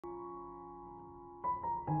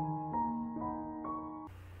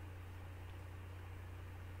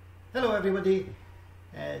Hello everybody.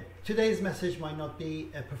 Today's message might not be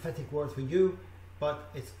a prophetic word for you, but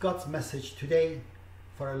it's God's message today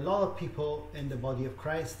for a lot of people in the body of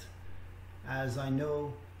Christ. As I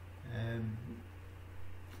know,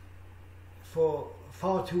 for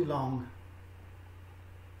far too long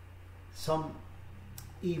some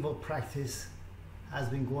evil practice has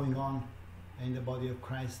been going on in the body of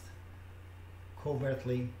Christ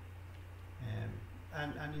covertly,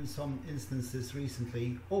 and in some instances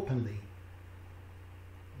recently openly.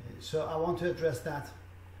 So I want to address that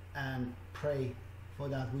and pray for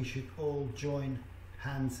that. We should all join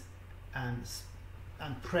hands and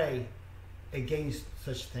pray against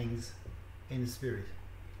such things in the spirit.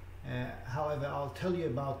 However, I'll tell you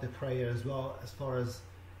about the prayer as well, as far as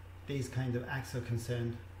these kind of acts are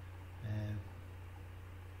concerned,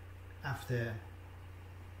 after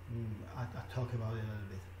I talk about it a little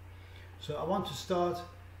bit. So I want to start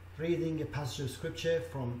reading a passage of scripture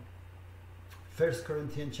from 1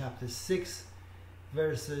 Corinthians chapter 6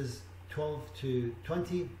 verses 12 to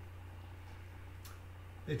 20.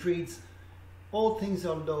 It reads, "All things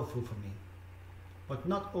are lawful for me, but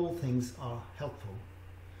not all things are helpful.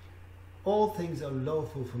 All things are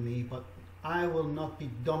lawful for me, but I will not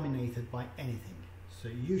be dominated by anything." So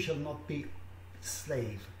you shall not be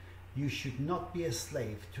slave. You should not be a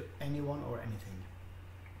slave to anyone or anything.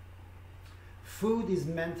 Food is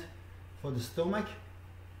meant for the stomach,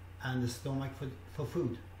 and the stomach for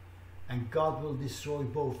food, and God will destroy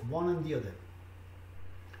both one and the other.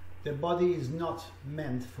 The body is not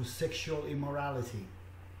meant for sexual immorality.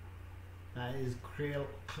 That is clear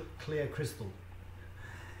crystal.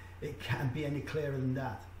 It can't be any clearer than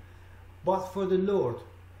that. But for the Lord,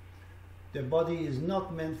 the body is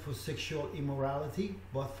not meant for sexual immorality,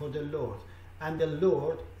 but for the Lord, and the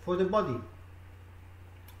Lord for the body.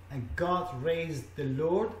 And God raised the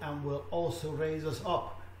Lord and will also raise us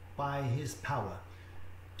up by his power.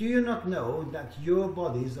 Do you not know that your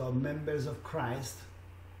bodies are members of Christ?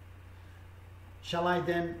 Shall I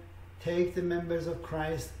then take the members of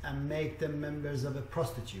Christ and make them members of a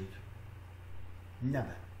prostitute?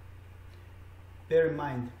 Never. Bear in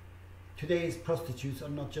mind, today's prostitutes are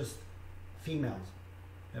not just females,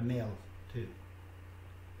 they're males too.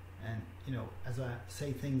 And you know, as I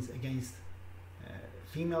say things against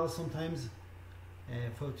females sometimes,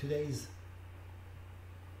 for today's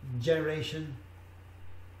generation,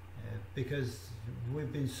 because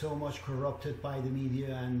we've been so much corrupted by the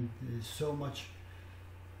media and so much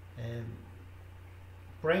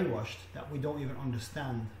brainwashed that we don't even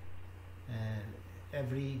understand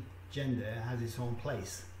every gender has its own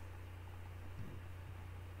place.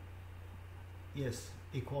 Yes,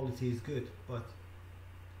 equality is good, but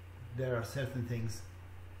there are certain things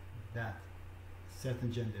that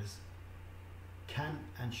certain genders can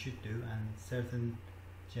and should do, and certain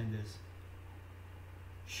genders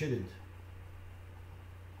shouldn't,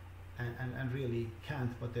 and really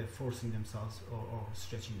can't, but they're forcing themselves or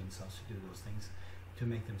stretching themselves to do those things to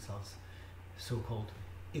make themselves so-called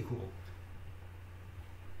equal.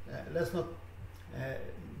 Let's not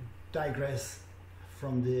digress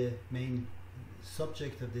from the main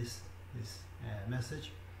subject of this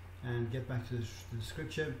message and get back to the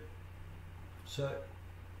scripture. So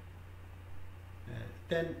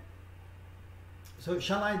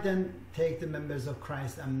shall I then take the members of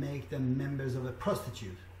Christ and make them members of a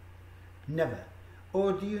prostitute? Never.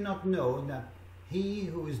 Or do you not know that he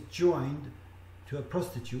who is joined to a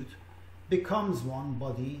prostitute becomes one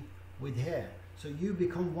body with her? So you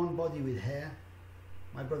become one body with her,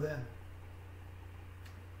 my brother.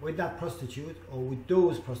 With that prostitute, or with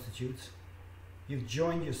those prostitutes, you've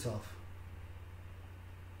joined yourself.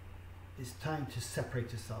 It's time to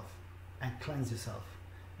separate yourself and cleanse yourself.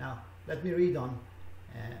 Now, let me read on.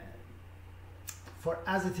 For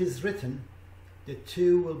as it is written, the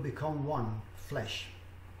two will become one flesh.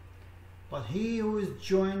 But he who is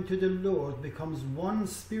joined to the Lord becomes one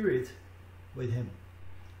spirit with him.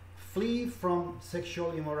 Flee from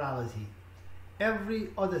sexual immorality.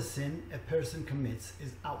 Every other sin a person commits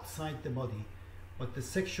is outside the body, but the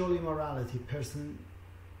sexual immorality person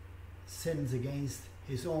sins against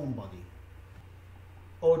his own body.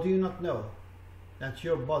 Or do you not know that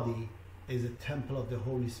your body is a temple of the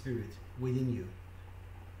Holy Spirit within you,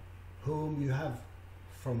 whom you have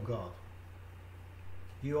from God?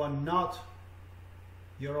 You are not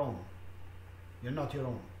your own. You're not your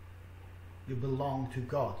own. You belong to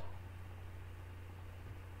God.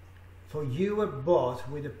 For you were bought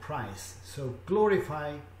with a price, so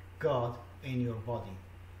glorify God in your body.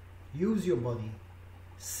 Use your body.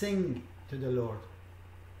 Sing to the Lord.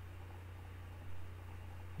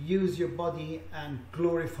 use your body and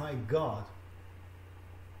glorify God.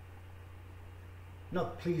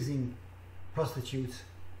 not pleasing prostitutes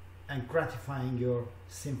and gratifying your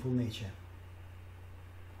sinful nature.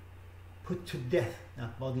 Put to death.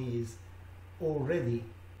 That body is already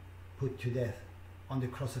put to death on the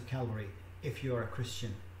cross of Calvary if you are a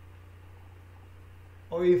Christian.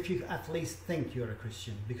 Or if you at least think you're a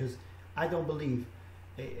Christian, because I don't believe,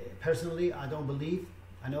 personally I don't believe,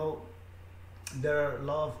 I know there are a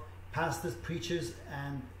lot of pastors, preachers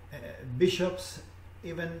and bishops,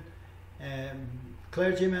 even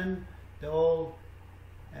clergymen, they all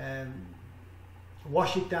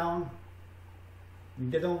wash it down.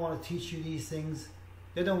 They don't want to teach you these things.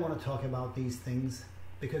 They don't want to talk about these things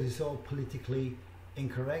because it's all politically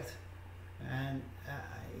incorrect. And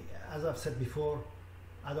as I've said before,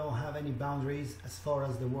 I don't have any boundaries as far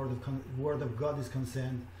as the word of God is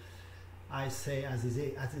concerned. I say as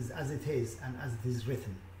it is and as it is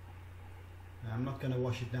written. I'm not going to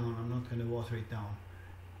wash it down. I'm not going to water it down.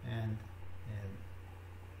 And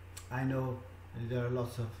I know there are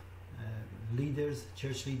lots of leaders,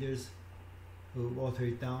 church leaders, who water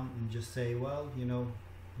it down and just say, well, you know,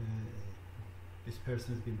 this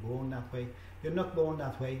person has been born that way. You're not born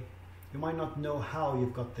that way. You might not know how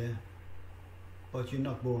you've got there, but you're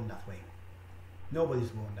not born that way. Nobody's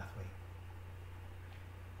born that way.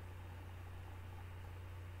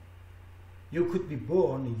 You could be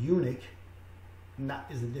born a eunuch, and that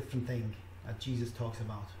is a different thing that Jesus talks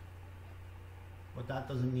about. But that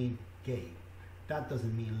doesn't mean gay. That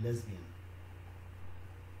doesn't mean lesbian.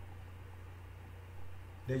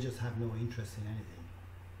 They just have no interest in anything.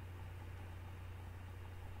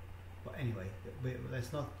 But anyway,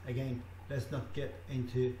 let's not get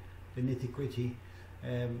into the nitty-gritty.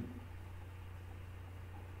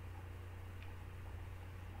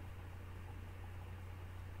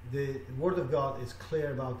 The Word of God is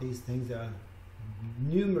clear about these things. There are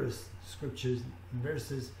numerous scriptures,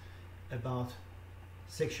 verses about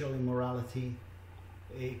sexual immorality.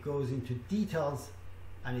 It goes into details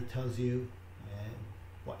and it tells you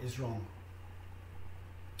what is wrong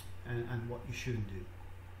and what you shouldn't do.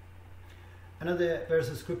 Another verse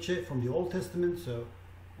of scripture from the Old Testament, so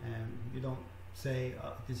you don't say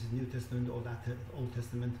this is New Testament or that Old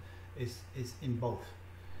Testament, is in both.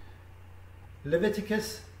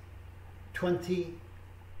 Leviticus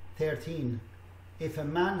 20:13. If a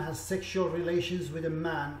man has sexual relations with a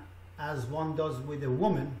man as one does with a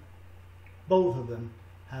woman, both of them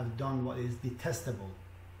have done what is detestable.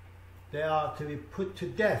 They are to be put to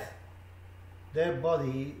death. Their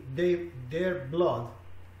body, their blood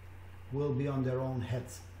will be on their own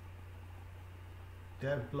heads.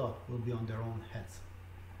 Their blood will be on their own heads.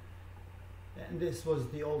 And this was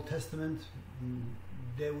the Old Testament.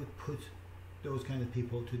 They would put those kind of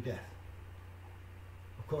people to death.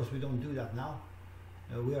 Of course, we don't do that now.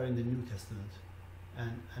 We are in the New Testament,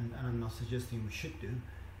 and I'm not suggesting we should do,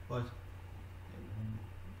 but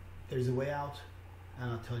there's a way out,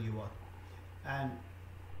 and I'll tell you what. And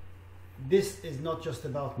this is not just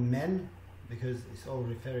about men, because it's all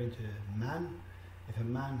referring to man. If a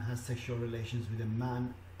man has sexual relations with a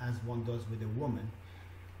man as one does with a woman,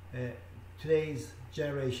 today's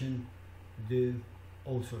generation do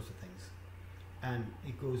all sorts of things, and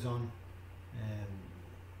it goes on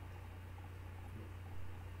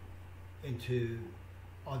into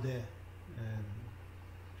other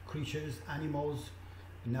creatures, animals,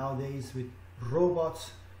 nowadays with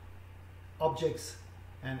robots, objects,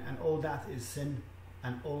 and all that is sin,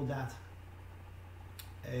 and all that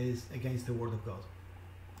is against the Word of God.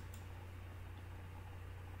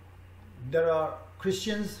 There are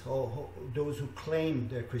Christians, or those who claim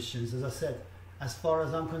they're Christians. As I said, as far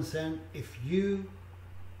as I'm concerned, if you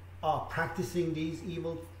are practicing these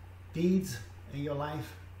evil deeds in your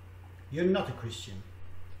life, you're not a Christian.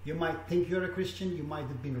 You might think you're a Christian, you might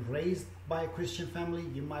have been raised by a Christian family,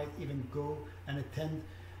 you might even go and attend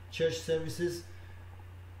church services.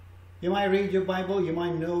 You might read your Bible, you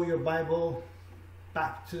might know your Bible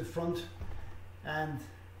back to the front, and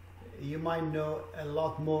you might know a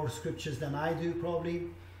lot more scriptures than I do probably,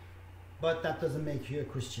 but that doesn't make you a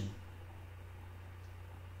Christian.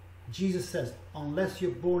 Jesus says, unless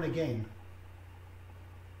you're born again,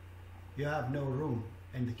 you have no room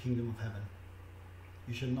in the kingdom of heaven.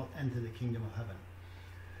 You shall not enter the kingdom of heaven.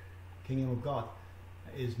 Kingdom of God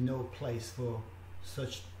is no place for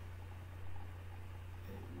such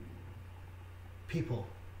people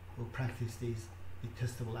who practice these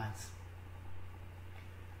detestable acts.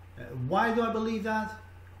 Why do I believe that?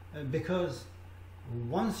 Because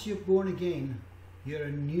once you're born again, you're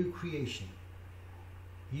a new creation.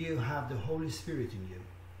 You have the Holy Spirit in you,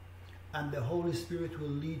 and the Holy Spirit will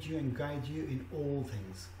lead you and guide you in all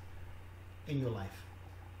things in your life.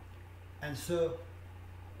 And so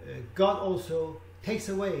God also takes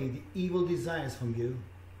away the evil desires from you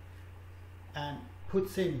and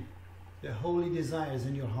puts in the holy desires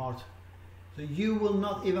in your heart. So you will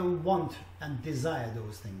not even want and desire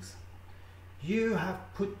those things. You have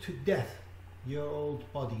put to death your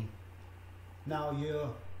old body. Now you're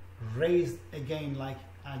raised again, like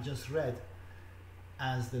I just read.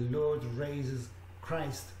 As the Lord raises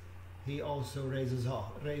Christ, He also raises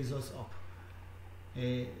us up.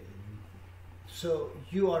 So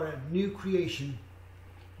you are a new creation.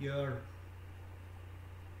 You're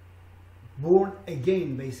born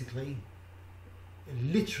again, basically,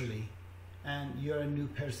 literally, and you're a new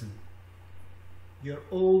person. Your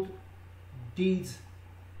old deeds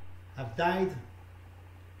have died.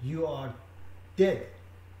 You are dead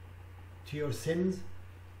to your sins,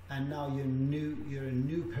 and now you're a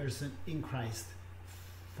new person in Christ,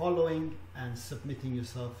 following and submitting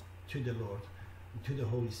yourself to the Lord, to the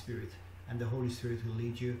Holy Spirit, and the Holy Spirit will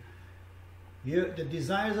lead you. The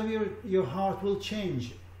desires of your heart will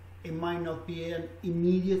change. It might not be an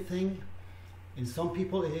immediate thing. In some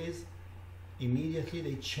people it is. Immediately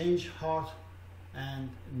they change heart and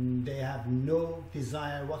they have no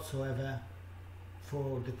desire whatsoever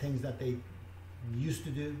for the things that they used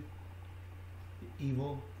to do,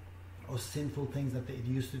 evil or sinful things that they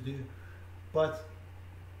used to do. But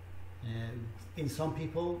in some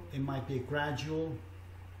people it might be a gradual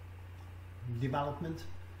development,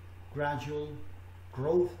 gradual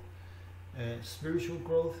growth, spiritual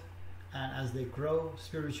growth, and as they grow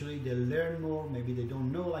spiritually they learn more. Maybe they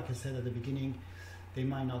don't know, like I said at the beginning, they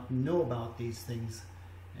might not know about these things,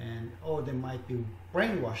 or they might be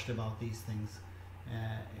brainwashed about these things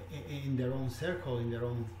in their own circle, in their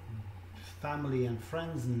own family and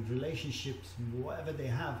friends and relationships, whatever they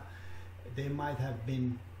have. They might have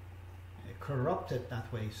been corrupted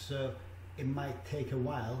that way, so it might take a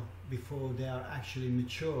while before they are actually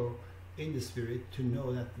mature in the Spirit to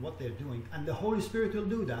know that what they're doing. And the Holy Spirit will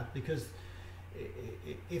do that, because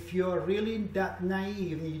if you're really that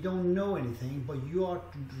naive and you don't know anything, but you are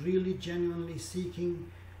really genuinely seeking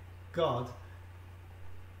God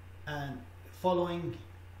and following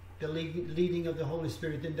the leading of the Holy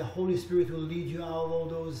Spirit, then the Holy Spirit will lead you out of all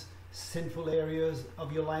those sinful areas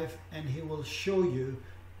of your life, and He will show you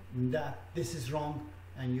that this is wrong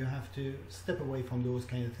and you have to step away from those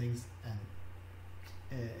kind of things,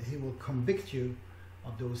 and He will convict you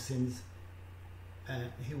of those sins,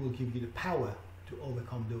 and He will give you the power to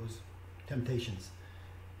overcome those temptations.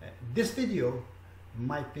 This video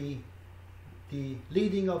might be the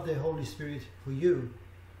leading of the Holy Spirit for you,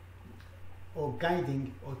 or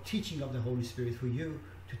guiding or teaching of the Holy Spirit for you,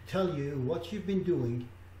 to tell you what you've been doing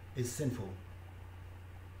is sinful.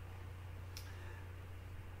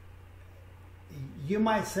 You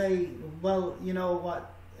might say, well, you know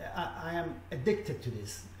what, I am addicted to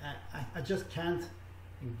this. I just can't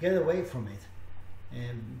get away from it.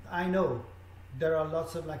 And I know there are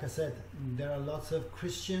lots of, like I said, there are lots of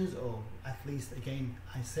Christians, or at least, again,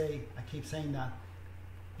 I keep saying that,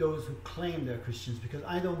 those who claim they're Christians, because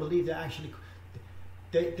I don't believe they're actually,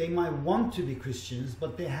 they might want to be Christians,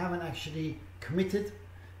 but they haven't actually committed.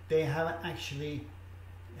 They haven't actually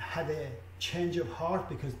had a change of heart,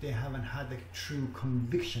 because they haven't had a true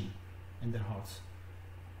conviction in their hearts.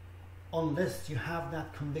 Unless you have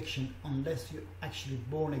that conviction, unless you're actually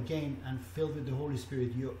born again and filled with the Holy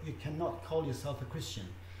Spirit, you cannot call yourself a Christian.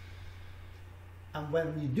 And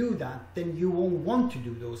when you do that, then you won't want to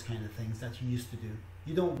do those kind of things that you used to do.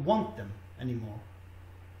 You don't want them anymore.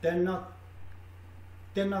 They're not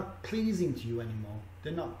pleasing to you anymore.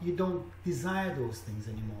 You don't desire those things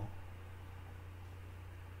anymore.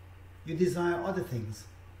 You desire other things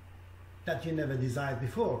that you never desired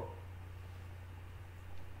before.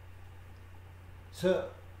 So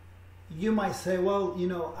you might say, well, you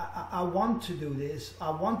know, I want to do this, I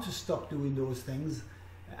want to stop doing those things,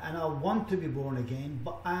 and I want to be born again,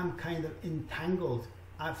 but I'm kind of entangled.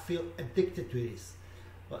 I feel addicted to this.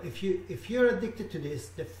 Well, if you're addicted to this,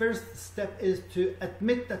 the first step is to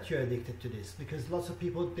admit that you're addicted to this, because lots of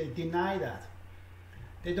people, they deny that.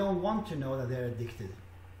 They don't want to know that they're addicted.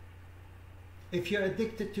 If you're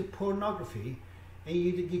addicted to pornography, and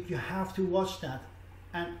you have to watch that,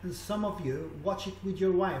 and some of you watch it with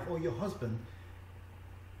your wife or your husband,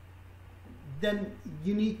 then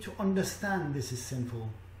you need to understand this is sinful.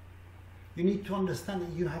 You need to understand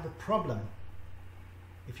that you have a problem.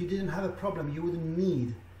 If you didn't have a problem, you wouldn't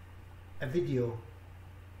need a video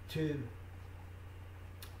to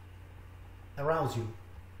arouse you.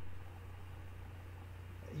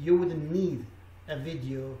 You wouldn't need a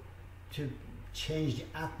video to change the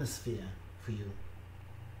atmosphere for you.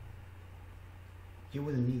 You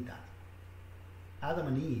wouldn't need that. Adam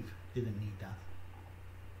and Eve didn't need that.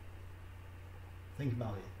 Think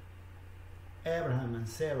about it. Abraham and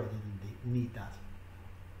Sarah didn't need that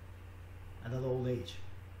at that old age.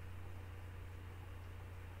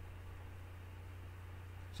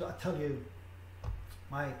 So I tell you,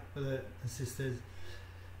 my brothers and sisters,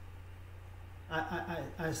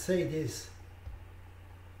 I say this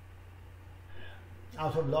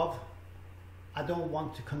out of love. I don't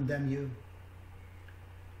want to condemn you.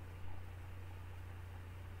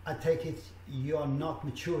 I take it you are not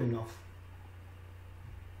mature enough,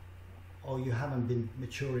 or you haven't been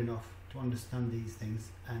mature enough to understand these things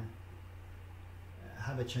and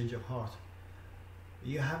have a change of heart.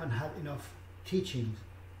 You haven't had enough teachings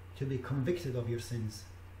to be convicted of your sins.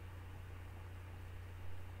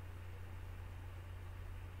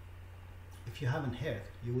 If you haven't heard,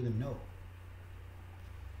 you wouldn't know.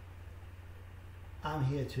 I'm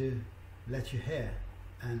here to let you hear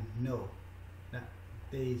and know that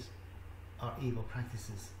these are evil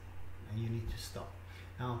practices and you need to stop.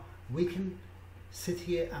 Now, we can sit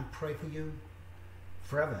here and pray for you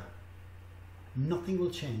forever. Nothing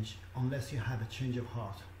will change unless you have a change of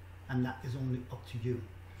heart, and that is only up to you.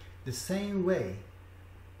 The same way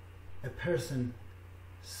a person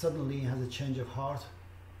suddenly has a change of heart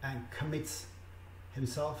and commits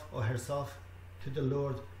himself or herself to the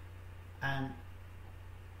Lord and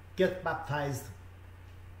get baptized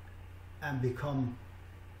and become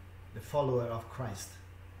the follower of Christ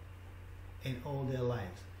in all their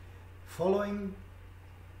lives. Following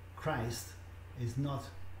Christ is not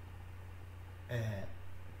a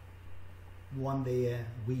one day a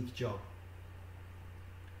week job.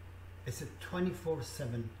 It's a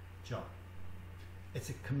 24/7 job. It's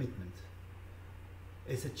a commitment.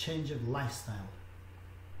 It's a change of lifestyle.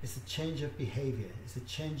 It's a change of behavior. It's a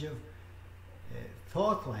change of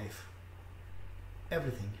thought life.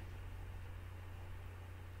 Everything.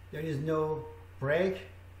 There is no break.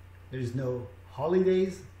 There is no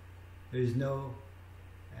holidays. There is no,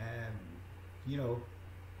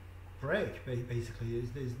 break. Basically,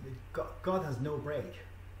 God has no break.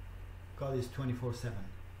 God is 24/7.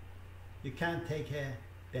 You can't take a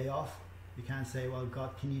day off. You can't say, well,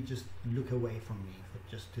 God, can you just look away from me for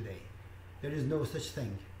just today? There is no such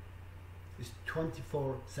thing. It's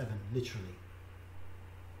 24/7, literally.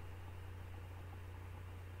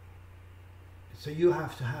 So you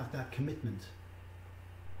have to have that commitment.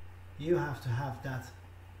 You have to have that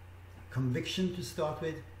conviction to start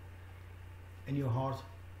with in your heart.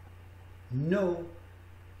 Know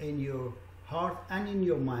in your heart and in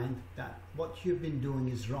your mind that what you've been doing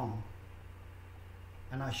is wrong.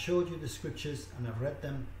 And I showed you the scriptures and I've read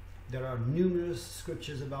them. There are numerous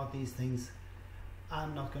scriptures about these things.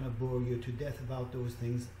 I'm not going to bore you to death about those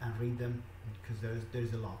things and read them because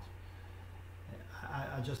there's a lot.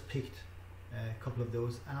 I just picked a couple of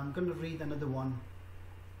those, and I'm going to read another one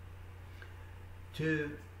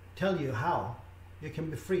to tell you how you can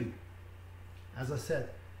be free. As I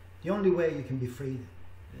said, the only way you can be freed,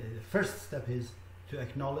 the first step is to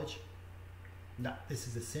acknowledge that this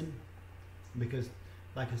is a sin, because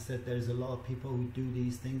like I said, there's a lot of people who do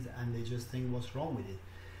these things and they just think, what's wrong with it?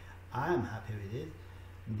 I'm happy with it,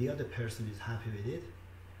 and the other person is happy with it,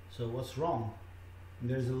 so what's wrong? And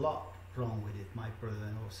there's a lot wrong with it, my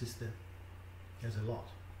brother or sister. There's a lot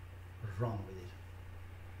wrong with it.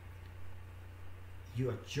 You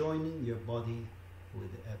are joining your body with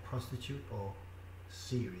a prostitute or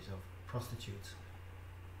series of prostitutes.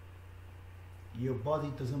 Your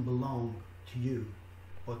body doesn't belong to you,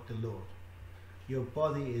 but the Lord. Your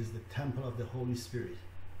body is the temple of the Holy Spirit.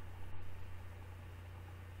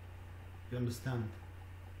 You understand?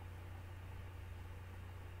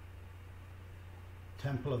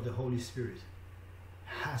 Temple of the Holy Spirit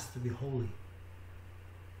has to be holy.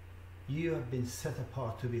 You have been set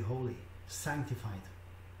apart to be holy, sanctified.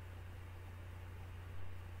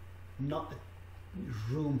 Not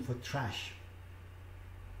a room for trash.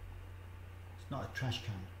 It's not a trash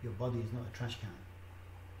can. Your body is not a trash can.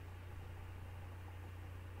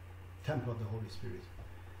 Temple of the Holy Spirit.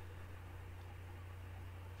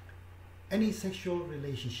 Any sexual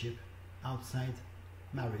relationship outside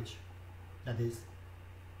marriage, that is,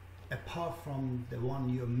 apart from the one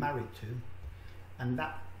you're married to, and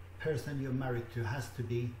that person you're married to has to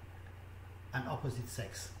be an opposite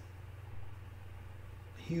sex,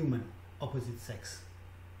 human opposite sex.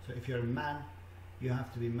 So if you're a man, you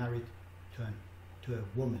have to be married to a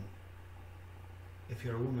woman. If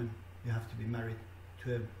you're a woman, you have to be married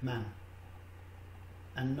to a man,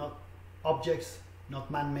 and not objects, not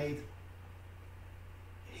man-made,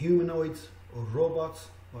 humanoids or robots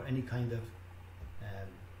or any kind of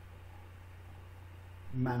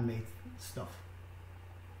man-made stuff.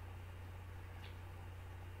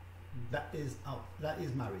 That is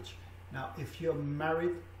marriage. Now, if you're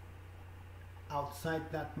married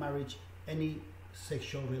outside that marriage, any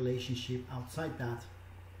sexual relationship outside that,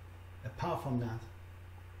 apart from that,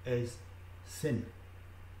 is sin.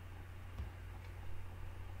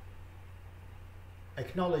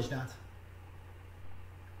 Acknowledge that.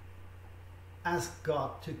 Ask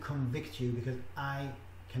God to convict you, because I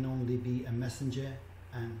can only be a messenger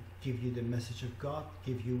and give you the message of God,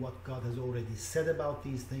 give you what God has already said about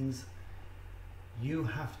these things. You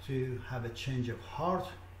have to have a change of heart,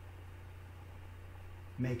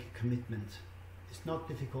 make a commitment. It's not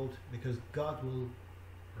difficult, because God will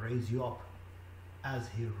raise you up as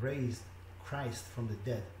He raised Christ from the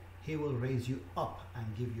dead. He will raise you up and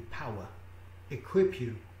give you power, equip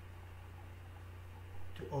you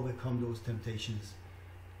to overcome those temptations,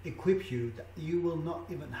 equip you that you will not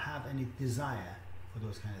even have any desire for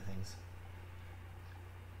those kind of things.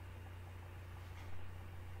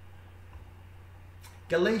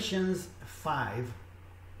 Galatians 5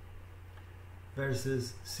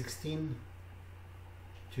 verses 16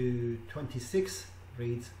 to 26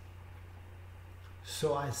 reads,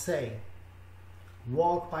 "So I say,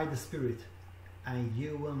 walk by the Spirit, and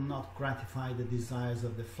you will not gratify the desires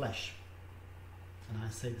of the flesh." And I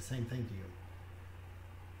say the same thing to you.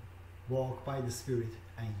 Walk by the Spirit,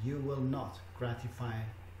 and you will not gratify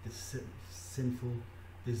the sinful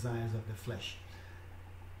desires of the flesh.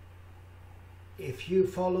 If you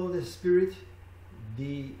follow the Spirit,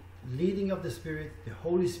 the leading of the Spirit, the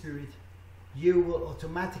Holy Spirit, you will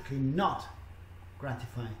automatically not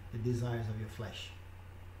gratify the desires of your flesh.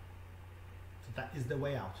 So that is the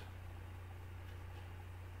way out.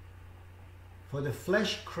 For the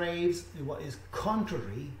flesh craves what is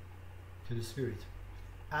contrary to the Spirit,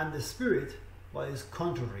 and the Spirit what is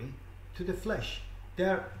contrary to the flesh.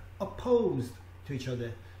 They're opposed to each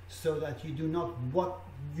other, so that you do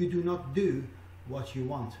not do what you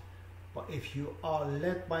want. But if you are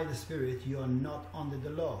led by the Spirit, you are not under the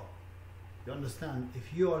law. You understand?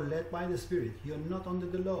 If you are led by the Spirit, you are not under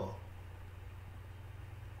the law.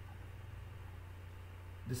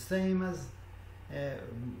 The same as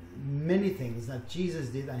many things that Jesus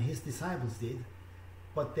did and His disciples did,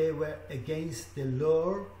 but they were against the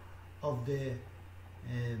law of the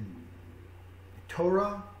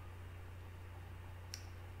Torah,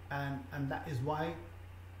 and that is why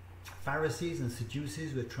Pharisees and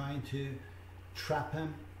Sadducees were trying to trap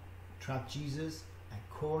Jesus and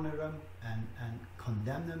corner him and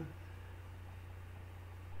condemn him,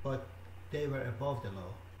 but they were above the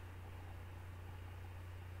law,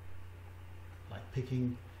 like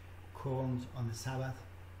picking corns on the Sabbath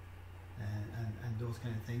and those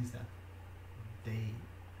kind of things that they,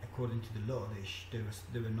 according to the law,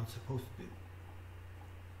 they were not supposed to do.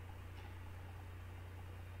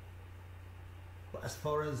 But as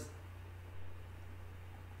far as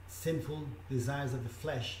sinful desires of the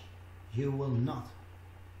flesh, you will not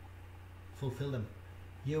fulfill them.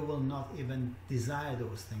 You will not even desire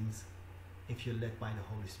those things if you're led by the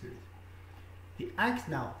Holy Spirit. The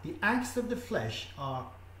acts of the flesh are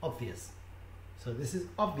obvious. So this is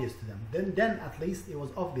obvious to them. Then at least it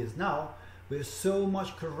was obvious. Now we're so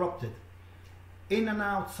much corrupted in and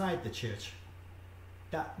outside the church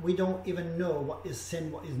that we don't even know what is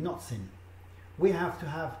sin, what is not sin. We have to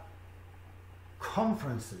have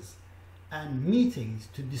conferences and meetings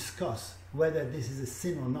to discuss whether this is a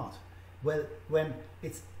sin or not. Well, when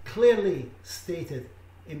it's clearly stated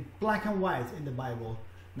in black and white in the Bible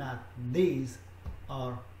that these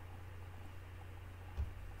are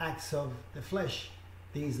acts of the flesh,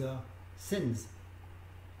 these are sins.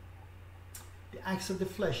 The acts of the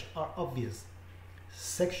flesh are obvious: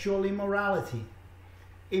 sexual immorality,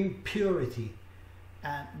 impurity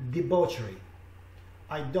and debauchery,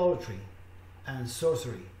 idolatry and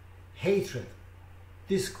sorcery, hatred,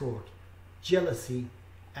 discord, jealousy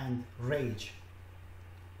and rage,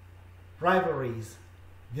 rivalries,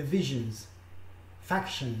 divisions,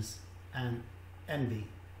 factions and envy,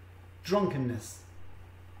 drunkenness,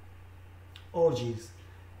 orgies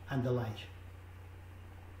and the like.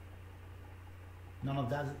 None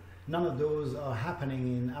of those are happening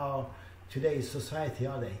in our today's society,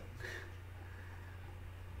 are they?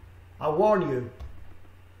 I warn you,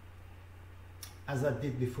 as I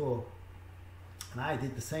did before, and I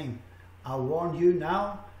did the same. I warn you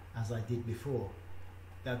now, as I did before,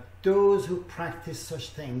 that those who practice such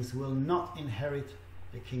things will not inherit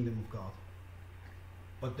the kingdom of God.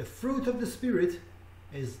 But the fruit of the Spirit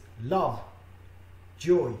is love,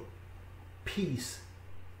 joy, peace,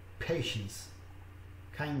 patience,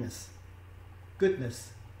 kindness,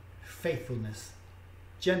 goodness, faithfulness,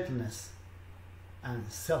 gentleness,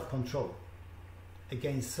 and self-control.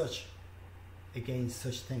 against such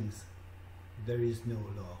things there is no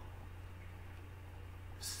law.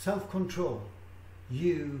 Self-control.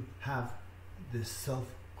 You have the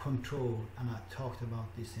self-control, and I talked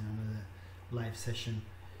about this in another live session,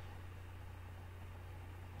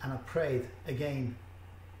 and I prayed again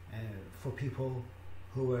for people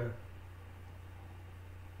who were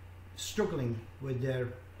struggling with their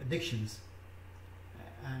addictions,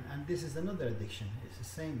 and this is another addiction. It's the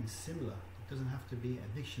same, it's similar. It doesn't have to be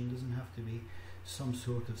addiction, doesn't have to be some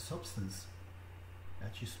sort of substance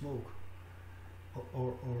that you smoke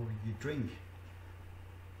or you drink.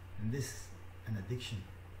 And this is an addiction,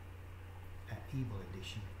 an evil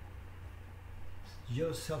addiction.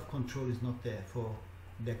 Your self-control is not there for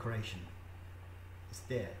decoration. It's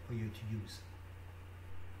there for you to use.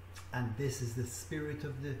 And this is the spirit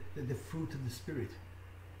of the fruit of the Spirit.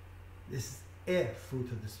 This is a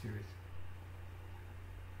fruit of the Spirit.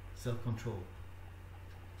 Self-control.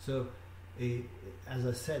 So, as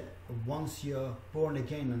I said, once you're born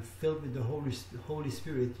again and filled with the Holy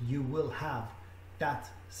Spirit, you will have that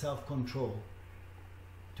self-control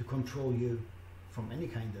to control you from any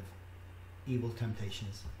kind of evil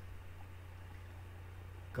temptations.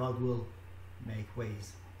 God will make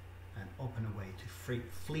ways and open a way to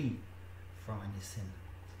flee from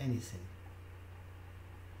any sin.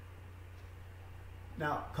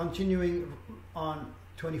 Now, continuing on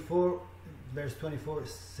 24, verse 24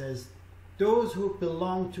 says, "Those who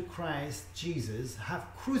belong to Christ Jesus have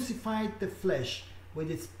crucified the flesh with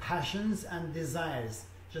its passions and desires."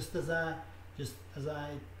 Just as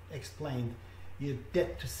I explained, you're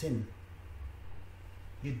dead to sin.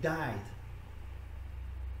 You died.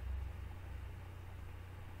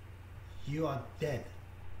 You are dead.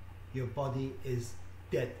 Your body is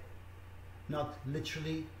dead. Not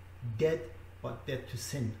literally dead, but dead to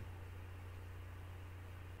sin.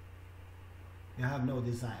 You have no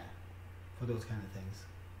desire for those kind of things.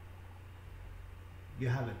 You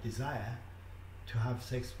have a desire to have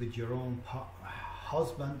sex with your own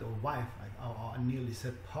husband or wife. I nearly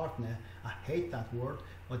said partner. I hate that word,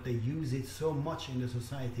 but they use it so much in the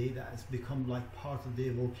society that it's become like part of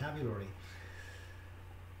their vocabulary.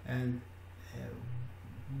 And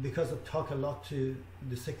because I talk a lot to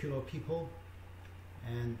the secular people,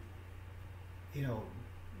 and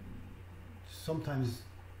sometimes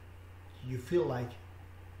you feel like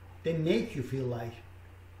they make you feel like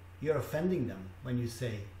you're offending them when you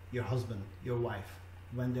say your husband, your wife,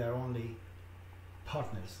 when they're only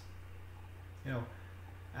partners.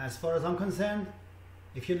 As far as I'm concerned,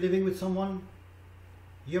 if you're living with someone,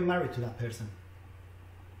 you're married to that person.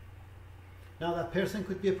 Now, that person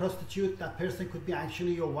could be a prostitute, that person could be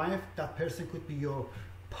actually your wife, that person could be your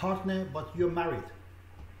partner, but you're married.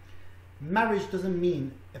 Marriage doesn't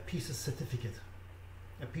mean a piece of certificate,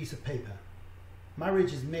 a piece of paper.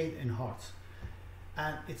 Marriage is made in hearts,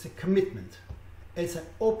 and it's a commitment. It's an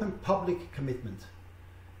open public commitment.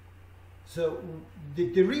 So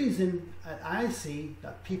the reason I see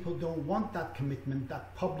that people don't want that commitment,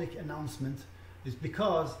 that public announcement, is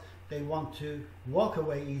because they want to walk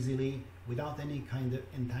away easily without any kind of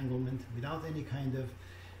entanglement, without any kind of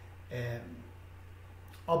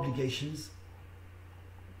obligations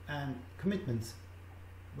and commitments.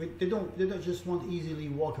 They don't just want to easily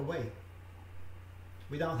walk away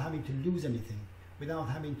without having to lose anything, without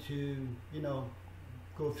having to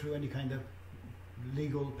go through any kind of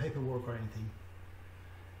legal paperwork or anything.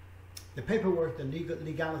 The paperwork, the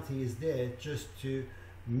legality is there just to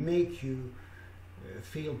make you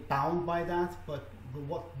feel bound by that, but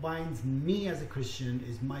what binds me as a Christian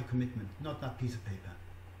is my commitment, not that piece of paper.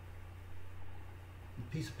 The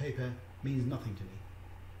piece of paper means nothing to me.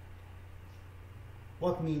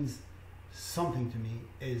 What means something to me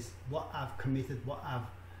is what I've committed, what I've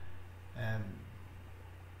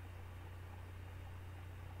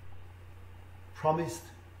promised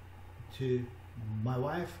to my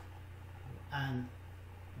wife, and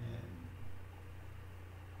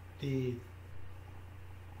the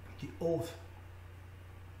oath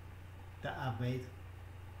that I've made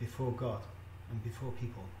before God and before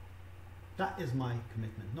people. That is my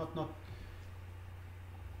commitment. Not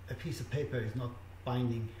a piece of paper is not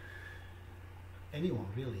binding anyone,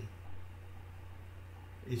 really.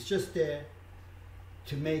 It's just there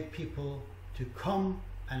to make people to come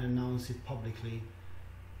and announce it publicly,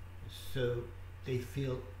 so they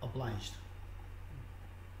feel obliged.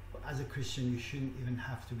 But as a Christian, you shouldn't even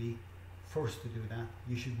have to be forced to do that.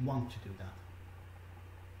 You should want to do that.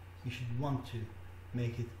 You should want to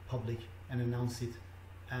make it public and announce it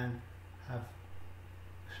and have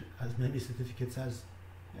as many certificates as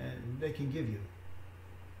they can give you.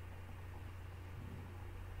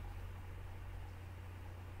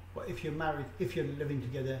 But if you're married, if you're living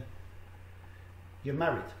together, you're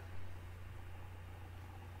married.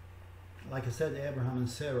 Like I said, Abraham and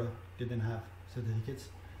Sarah didn't have certificates.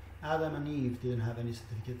 Adam and Eve didn't have any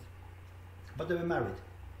certificates, but they were married.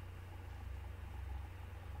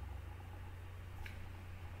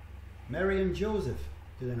 Mary and Joseph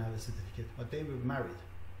didn't have a certificate, but they were married.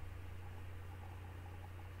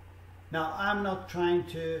 Now, I'm not trying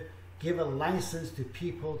to give a license to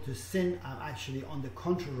people to sin. I'm actually, on the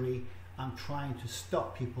contrary, I'm trying to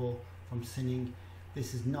stop people from sinning.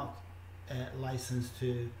 This is not a license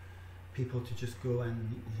to people to just go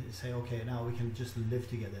and say, okay, now we can just live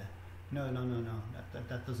together. No.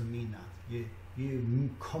 That doesn't mean that. You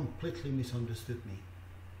completely misunderstood me.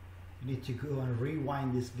 You need to go and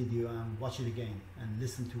rewind this video and watch it again and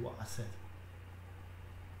listen to what I said.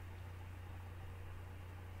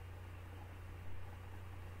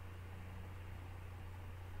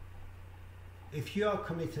 If you are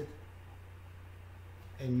committed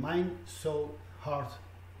in mind, soul, heart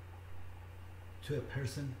to a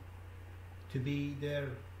person, to be their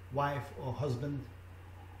wife or husband,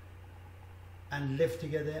 and live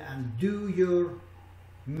together and do your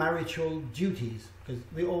marital duties, because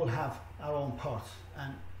we all have our own parts,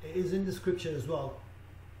 and it is in the scripture as well.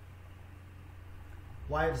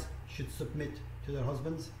 Wives should submit to their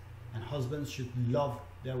husbands, and husbands should love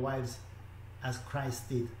their wives as Christ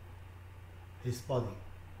did his body,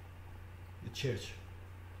 the church.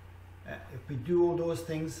 If we do all those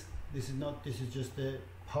things, this is just a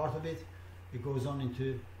part of it. It goes on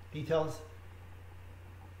into details.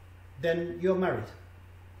 Then you're married.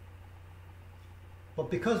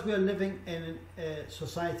 But because we are living in a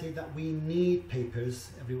society that we need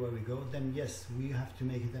papers everywhere we go, then yes, we have to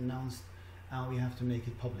make it announced and we have to make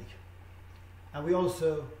it public. And we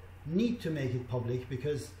also need to make it public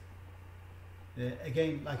because,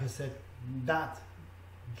 again, like I said, that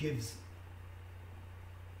gives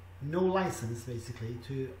no license basically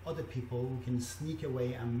to other people who can sneak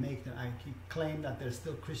away and make them claim that they're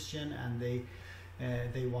still Christian and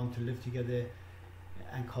they want to live together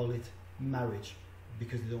and call it marriage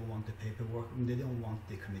because they don't want the paperwork and they don't want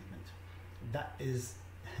the commitment. That is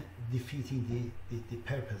defeating the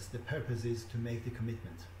purpose. The purpose is to make the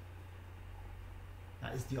commitment.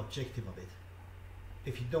 That is the objective of it.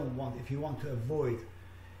 If you want to avoid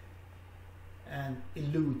and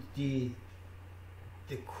elude the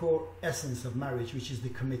core essence of marriage, which is the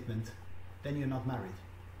commitment, then you're not married.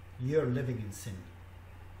 You're living in sin.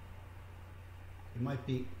 You might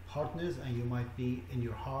be partners and you might be in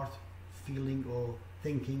your heart feeling or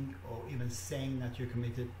thinking or even saying that you're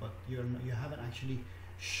committed, but you haven't actually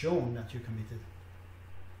shown that you're committed.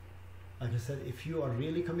 Like I said, if you are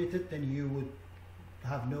really committed, then you would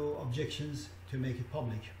have no objections to make it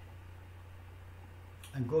public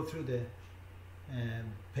and go through the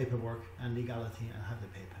paperwork and legality and have the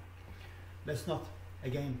paper. Let's not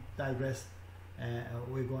again digress.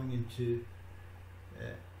 We're going into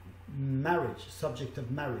marriage, subject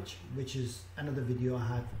of marriage, which is another video I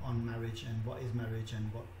had on marriage and what is marriage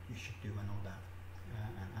and what you should do and all that,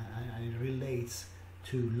 and it relates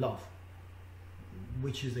to love,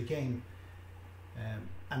 which is again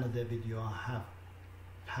another video I have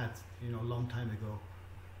had a long time ago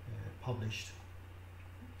published.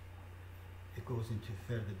 It goes into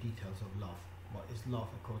further details of love. What is love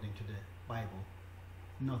according to the Bible,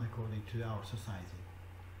 not according to our society.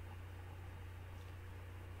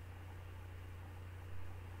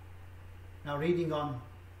 Now reading on,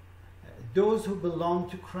 those who belong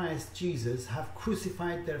to Christ Jesus have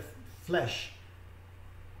crucified their flesh.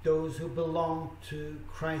 Those who belong to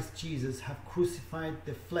Christ Jesus have crucified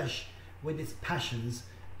the flesh with its passions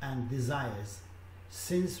and desires.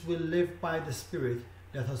 Since we live by the Spirit,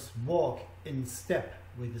 let us walk in step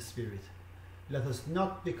with the Spirit. Let us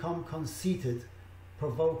not become conceited,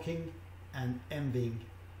 provoking and envying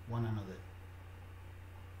one another.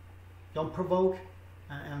 Don't provoke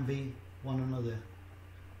and envy one another.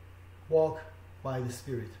 Walk by the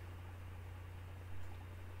Spirit.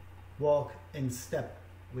 Walk in step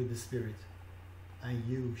with the Spirit, and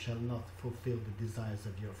you shall not fulfill the desires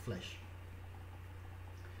of your flesh.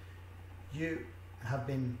 You have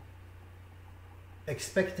been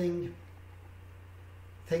expecting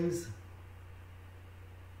things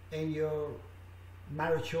in your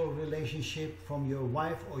marital relationship from your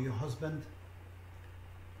wife or your husband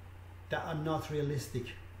that are not realistic.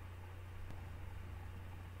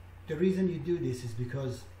 The reason you do this is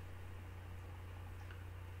because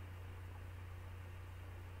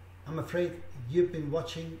I'm afraid you've been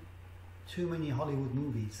watching too many Hollywood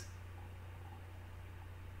movies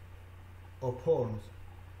or porns.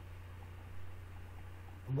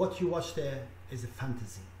 What you watch there is a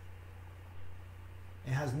fantasy.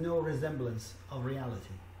 It has no resemblance of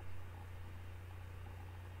reality.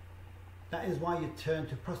 That is why you turn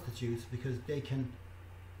to prostitutes, because they can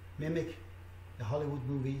mimic the Hollywood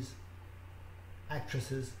movies,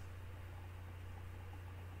 actresses,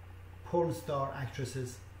 porn star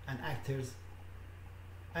actresses and actors,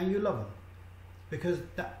 and you love them because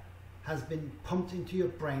that has been pumped into your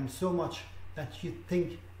brain so much that you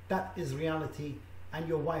think that is reality, and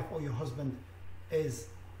your wife or your husband is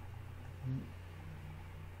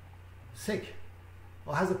sick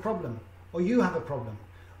or has a problem, or you have a problem,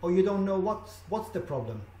 or you don't know what's the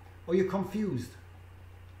problem, or you're confused.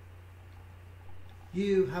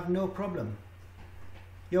 You have no problem.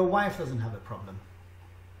 Your wife doesn't have a problem.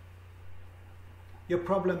 Your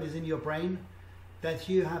problem is in your brain, that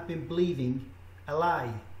you have been believing a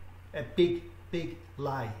lie, a big, big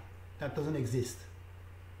lie that doesn't exist.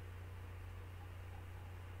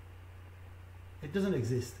 It doesn't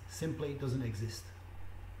exist. Simply doesn't exist.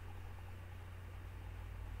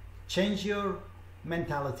 Change your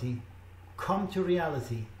mentality. Come to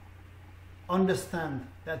reality. Understand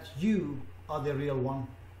that you are the real one.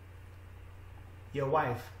 Your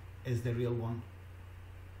wife is the real one.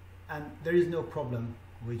 And there is no problem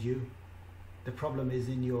with you. The problem is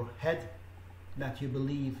in your head, that you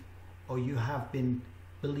believe, or you have been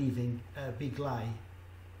believing, a big lie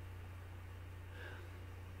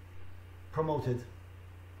promoted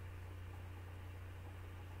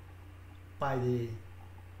by the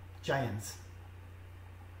giants.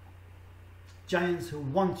 Giants who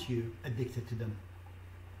want you addicted to them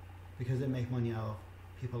because they make money out of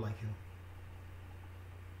people like you.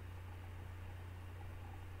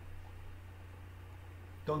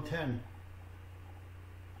 Don't turn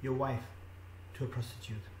your wife to a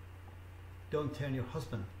prostitute. Don't turn your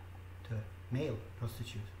husband to a male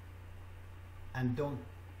prostitute. And don't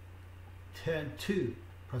turn to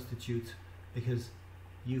prostitutes because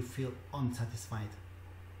you feel unsatisfied.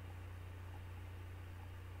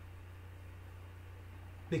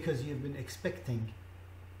 Because you've been expecting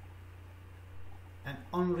an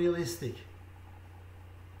unrealistic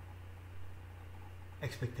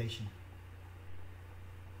expectation.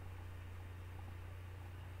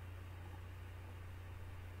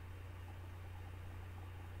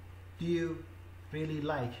 Do you really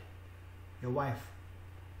like your wife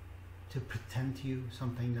to pretend to you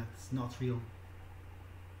something that's not real?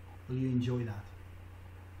 Will you enjoy that?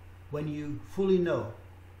 When you fully know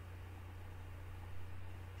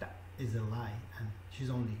that is a lie and she's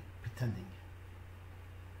only pretending.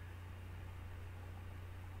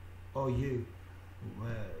 Or you,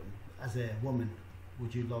 as a woman,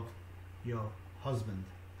 would you love your husband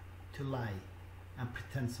to lie and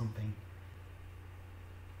pretend something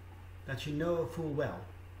that you know full well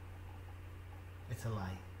it's a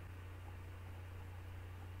lie?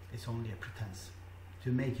 It's only a pretense to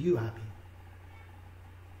make you happy.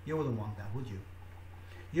 You wouldn't want that, would you?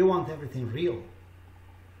 You want everything real.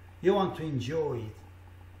 You want to enjoy it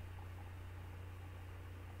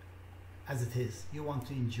as it is. You want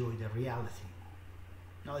to enjoy the reality,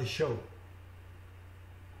 not a show.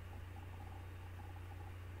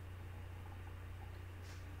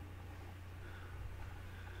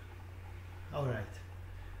 All right,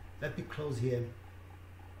 let me close here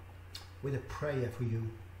with a prayer for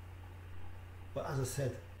you. But as I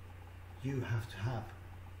said, you have to have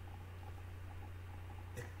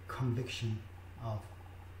a conviction of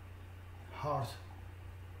heart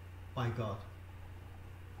by God.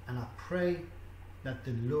 And I pray that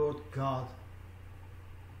the Lord God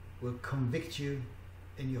will convict you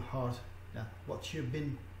in your heart that what you've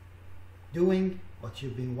been doing, what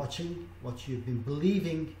you've been watching, what you've been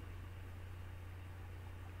believing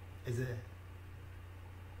is a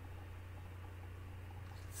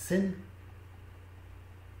sin.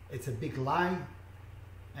 It's a big lie,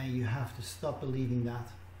 and you have to stop believing that,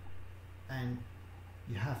 and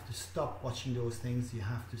you have to stop watching those things. You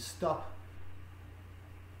have to stop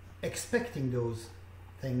expecting those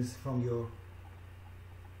things from your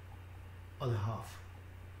other half.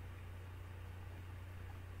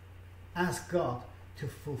 Ask God to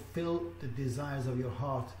fulfill the desires of your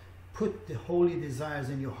heart. Put the holy desires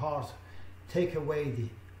in your heart. Take away the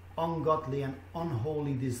ungodly and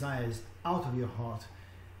unholy desires out of your heart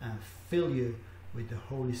and fill you with the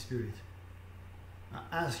Holy Spirit. I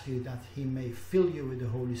ask you that He may fill you with the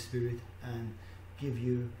Holy Spirit and give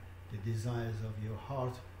you the desires of your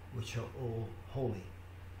heart, which are all holy.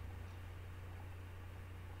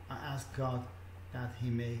 I ask God that He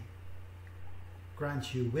may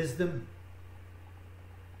grant you wisdom,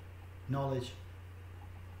 knowledge,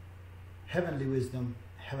 heavenly wisdom,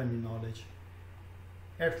 heavenly knowledge,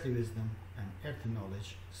 earthly wisdom and earthly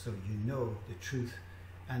knowledge, so you know the truth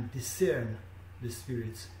and discern the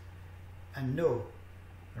spirits and know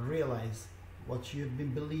and realize what you've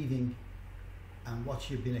been believing and what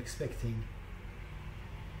you've been expecting.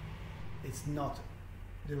 It's not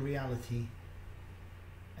the reality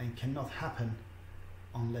and cannot happen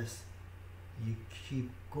unless you keep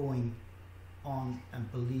going on and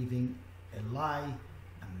believing a lie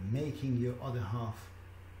and making your other half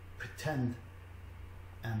pretend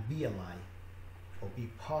and be a lie or be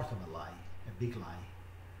part of a lie, a big lie.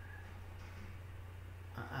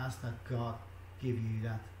 I ask that God give you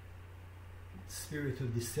that spirit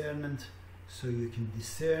of discernment so you can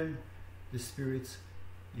discern the spirits,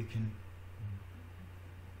 you can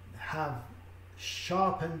have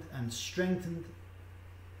sharpened and strengthened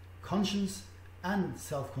conscience and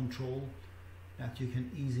self-control, that you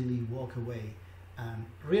can easily walk away and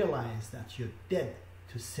realize that you're dead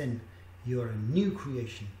to sin, you're a new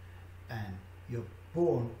creation and you're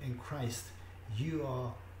born in Christ. You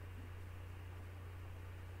are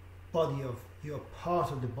you're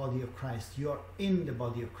part of the body of Christ, you're in the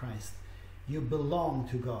body of Christ, you belong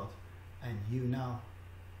to God, and you now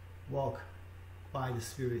walk by the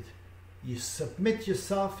Spirit. You submit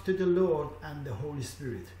yourself to the Lord and the Holy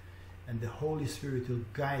Spirit, and the Holy Spirit will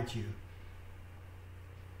guide you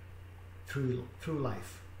through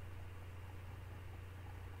life.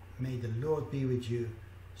 May the Lord be with you,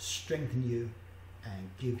 strengthen you, and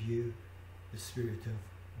give you the spirit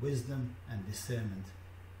of wisdom and discernment.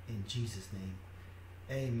 In Jesus' name,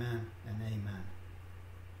 amen and amen.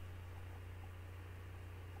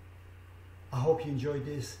 I hope you enjoyed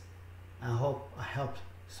this. I hope I helped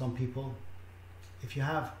some people. If you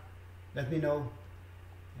have, let me know,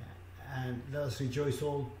 and let us rejoice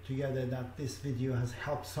all together that this video has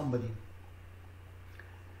helped somebody.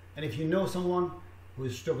 And if you know someone who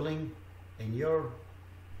is struggling in your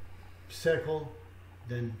circle,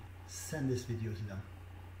 then send this video to them.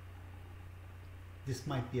 This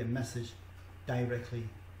might be a message directly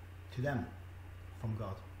to them from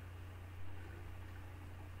God.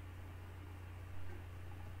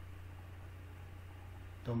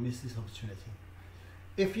 Don't miss this opportunity.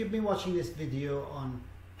 If you've been watching this video on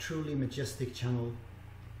Truly Majestic channel,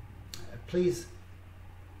 please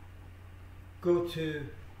go to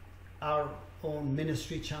our own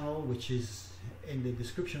ministry channel, which is in the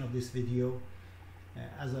description of this video.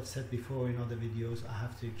 As I've said before in other videos, I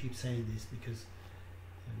have to keep saying this because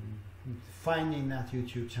finding that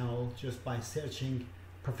YouTube channel just by searching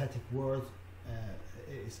prophetic word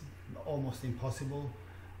is almost impossible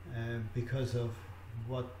because of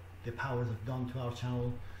what the powers have done to our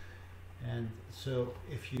channel. And so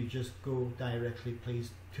if you just go directly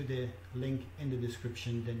please to the link in the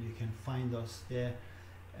description, then you can find us there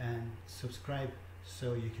and subscribe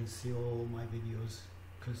so you can see all my videos,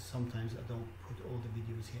 because sometimes I don't put all the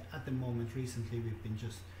videos here at the moment. Recently we've been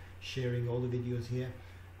just sharing all the videos here,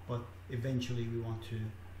 but eventually we want to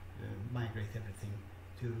migrate everything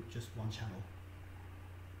to just one channel.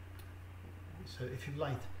 So if you've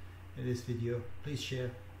liked this video, please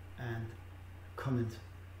share and comment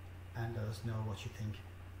and let us know what you think.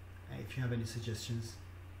 If you have any suggestions,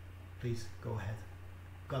 please go ahead.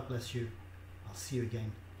 God bless you. I'll see you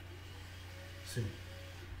again soon.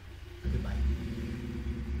 Goodbye.